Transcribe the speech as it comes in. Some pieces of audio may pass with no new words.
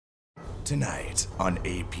Tonight on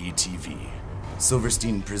APTV,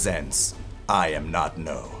 Silverstein presents I Am Not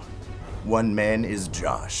No. One man is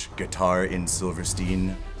Josh, guitar in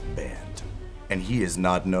Silverstein band. And he is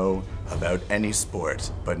not know about any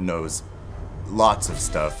sport, but knows lots of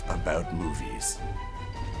stuff about movies.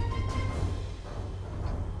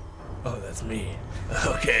 Oh, that's me.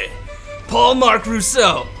 Okay. Paul Marc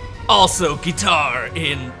Rousseau, also guitar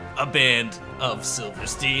in a band of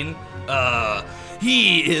Silverstein.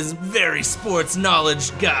 He is very sports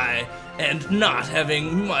knowledge guy and not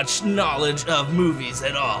having much knowledge of movies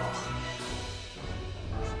at all.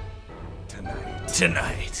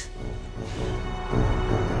 Tonight.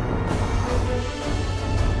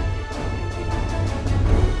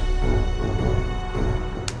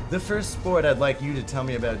 The first sport I'd like you to tell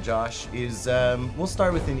me about, Josh, is, we'll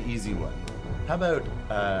start with an easy one. How about,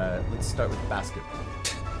 let's start with basketball.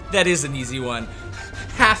 That is an easy one.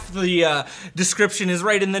 Half the description is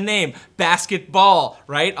right in the name. Basketball,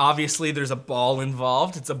 right? Obviously there's a ball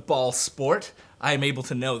involved. It's a ball sport. I am able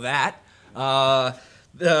to know that.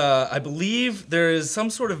 I believe there is some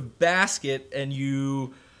sort of basket and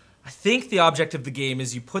I think the object of the game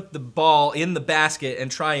is you put the ball in the basket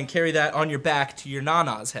and try and carry that on your back to your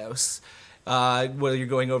nana's house while you're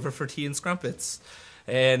going over for tea and crumpets.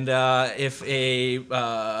 And if a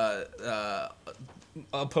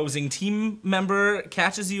opposing team member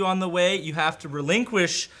catches you on the way, you have to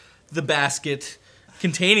relinquish the basket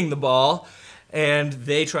containing the ball, and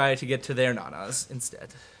they try to get to their nanas instead.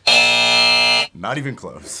 Not even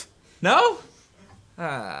close. No?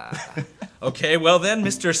 Okay, well then,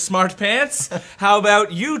 Mr. Smart Pants, how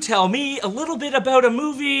about you tell me a little bit about a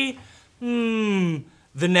movie, The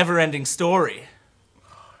Never-Ending Story.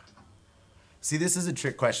 See, this is a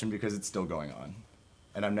trick question because it's still going on.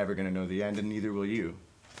 And I'm never gonna know the end, and neither will you.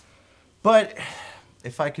 But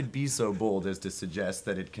if I could be so bold as to suggest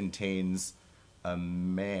that it contains a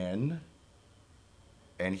man,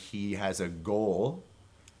 and he has a goal,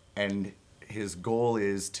 and his goal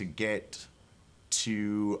is to get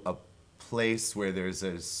to a place where there's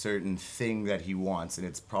a certain thing that he wants, and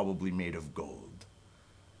it's probably made of gold.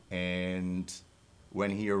 And when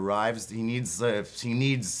he arrives, he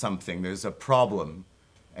needs something. There's a problem,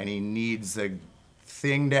 and he needs a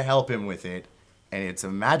thing to help him with it, and it's a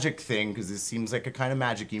magic thing because this seems like a kind of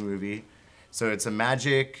magic-y movie. So it's a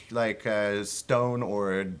magic, like a stone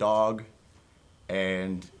or a dog,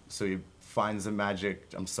 and so he finds a magic.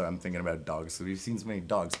 I'm sorry, I'm thinking about dogs. So we've seen so many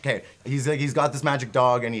dogs. Okay, he's got this magic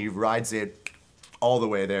dog, and he rides it all the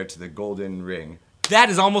way there to the golden ring. That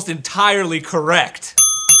is almost entirely correct.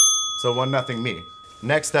 So 1-0 me.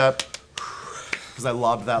 Next up. Because I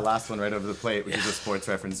lobbed that last one right over the plate, which is a sports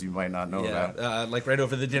reference you might not know about. Like right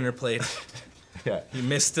over the dinner plate. Yeah. You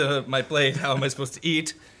missed my plate. How am I supposed to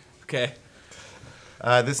eat? Okay.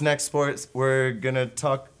 This next sport we're gonna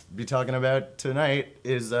be talking about tonight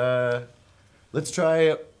is let's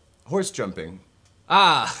try horse jumping.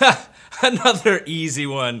 Ah, another easy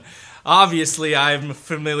one. Obviously, I'm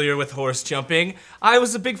familiar with horse jumping. I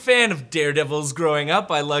was a big fan of daredevils growing up.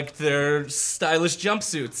 I liked their stylish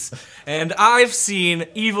jumpsuits. And I've seen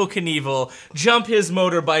Evel Knievel jump his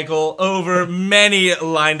motorcycle over many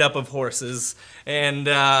lined up of horses. And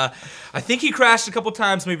I think he crashed a couple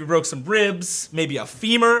times, maybe broke some ribs, maybe a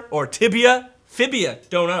femur or tibia. Fibia,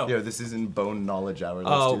 don't know. Yeah, this isn't bone knowledge hour.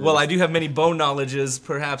 Oh, well, I do have many bone knowledges.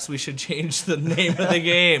 Perhaps we should change the name of the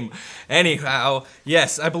game. Anyhow,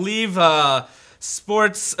 yes, I believe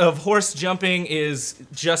sports of horse jumping is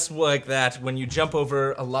just like that, when you jump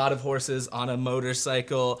over a lot of horses on a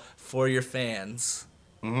motorcycle for your fans.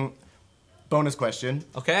 Mm-hmm. Bonus question.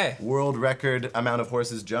 Okay. World record amount of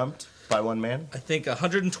horses jumped by one man? I think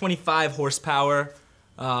 125 horsepower.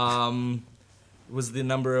 Was the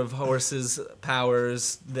number of horses'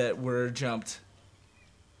 powers that were jumped.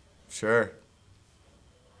 Sure.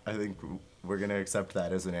 I think we're gonna accept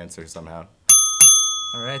that as an answer somehow.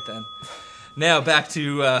 All right then. Now back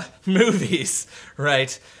to movies,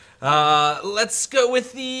 right? Let's go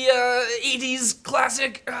with the 80s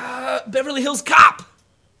classic Beverly Hills Cop.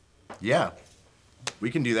 Yeah,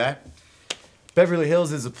 we can do that. Beverly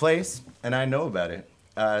Hills is a place, and I know about it.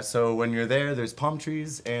 So when you're there, there's palm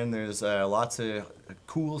trees and there's lots of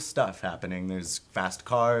cool stuff happening. There's fast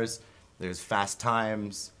cars, there's fast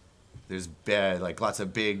times, there's like lots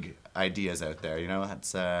of big ideas out there, you know? That's,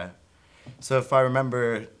 so if I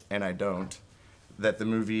remember, and I don't, that the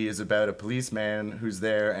movie is about a policeman who's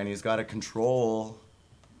there and he's got to control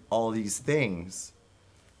all these things.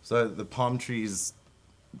 So the palm trees,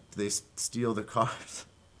 they steal the cars.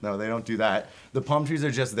 No, they don't do that. The palm trees are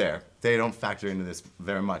just there. They don't factor into this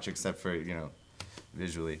very much, except for, you know,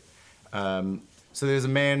 visually. So there's a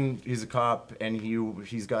man, he's a cop, and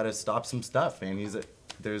he's got to stop some stuff, and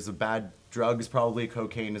there's a bad drugs, probably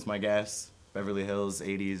cocaine is my guess. Beverly Hills,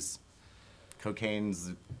 80s.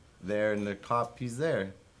 Cocaine's there, and he's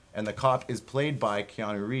there. And the cop is played by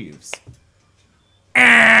Keanu Reeves.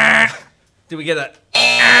 Did we get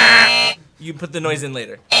that? You put the noise in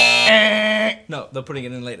later. No, they're putting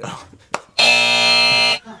it in later.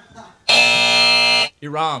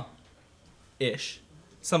 You're wrong. Ish.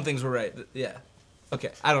 Some things were right. Yeah.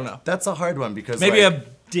 Okay, I don't know. That's a hard one because maybe a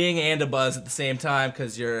ding and a buzz at the same time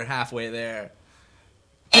because you're halfway there.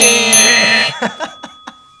 Yeah.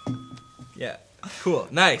 Cool.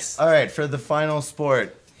 Nice. All right, for the final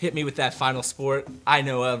sport. Hit me with that final sport. I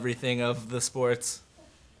know everything of the sports.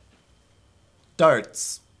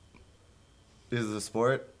 Darts is a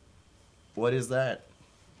sport. What is that?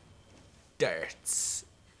 Darts.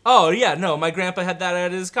 Oh yeah, no, my grandpa had that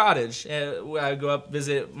at his cottage. I go up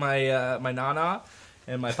visit my my nana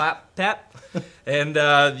and my pap, and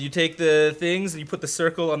you take the things and you put the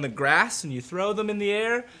circle on the grass and you throw them in the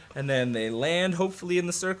air, and then they land hopefully in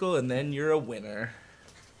the circle, and then you're a winner.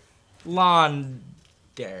 Lawn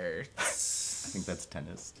darts. I think that's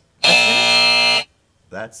tennis. That's tennis?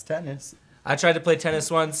 That's tennis. I tried to play tennis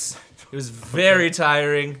once. It was very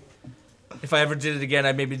tiring. If I ever did it again,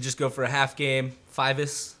 I'd maybe just go for a half game,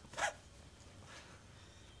 five-ish.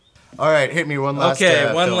 All right, hit me one last time.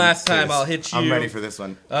 Okay, one last time. I'll hit you. I'm ready for this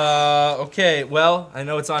one. Okay, well, I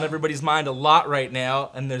know it's on everybody's mind a lot right now,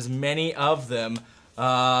 and there's many of them.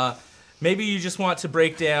 Maybe you just want to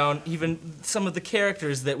break down even some of the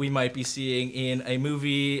characters that we might be seeing in a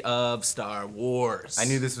movie of Star Wars. I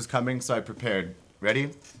knew this was coming, so I prepared. Ready?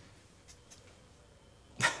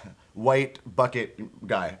 White bucket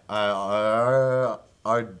guy.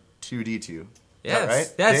 R2D2. Yes,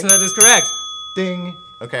 right? Yes, Ding? that is correct. Ding.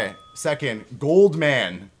 Okay. Second, Gold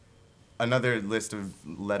Man. Another list of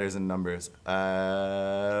letters and numbers.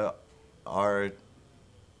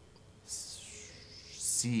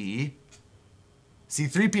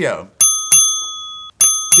 C3PO.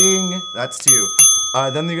 Ding. That's two.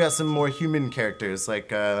 Then you got some more human characters,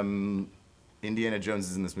 like Indiana Jones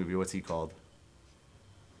is in this movie. What's he called?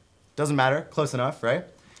 Doesn't matter. Close enough, right?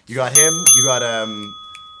 You got him. You got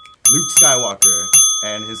Luke Skywalker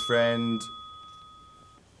and his friend.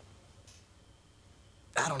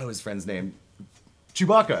 I don't know his friend's name.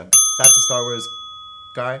 Chewbacca. That's a Star Wars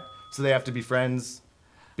guy. So they have to be friends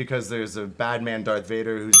because there's a bad man Darth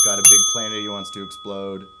Vader who's got a big planet he wants to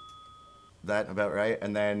explode. That about right?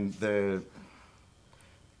 And then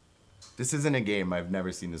this isn't a game. I've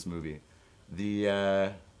never seen this movie.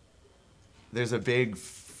 There's a big,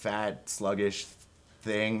 fat, sluggish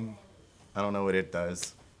thing. I don't know what it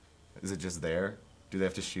does. Is it just there? Do they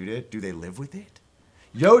have to shoot it? Do they live with it?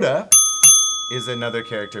 Yoda is another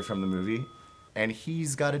character from the movie, and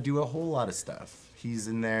he's got to do a whole lot of stuff. He's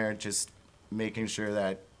in there just making sure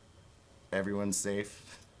that everyone's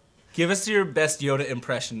safe. Give us your best Yoda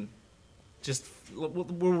impression. Just,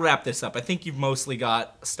 we'll wrap this up. I think you've mostly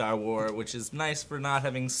got Star Wars, which is nice for not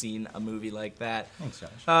having seen a movie like that. Thanks,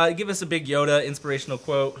 Josh. Give us a big Yoda inspirational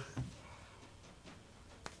quote.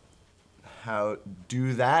 How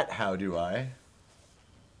do that? How do I?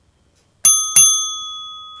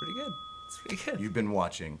 Pretty good. It's pretty good. You've been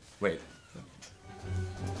watching. Wait.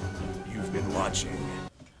 You've been watching.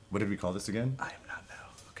 What did we call this again? I am not no.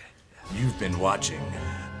 Okay. Yeah. You've been watching.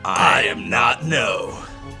 I am not no.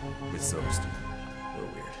 With Silverstein. A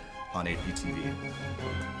little weird. On APTV.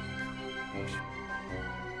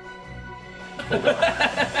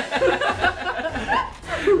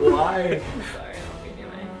 Why? Sorry, I'll be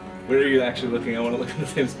doing. Where are you actually looking? I want to look in the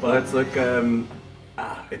same spot. Let's look,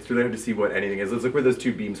 it's really hard to see what anything is. Let's look where those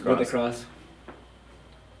two beams cross. Where they cross.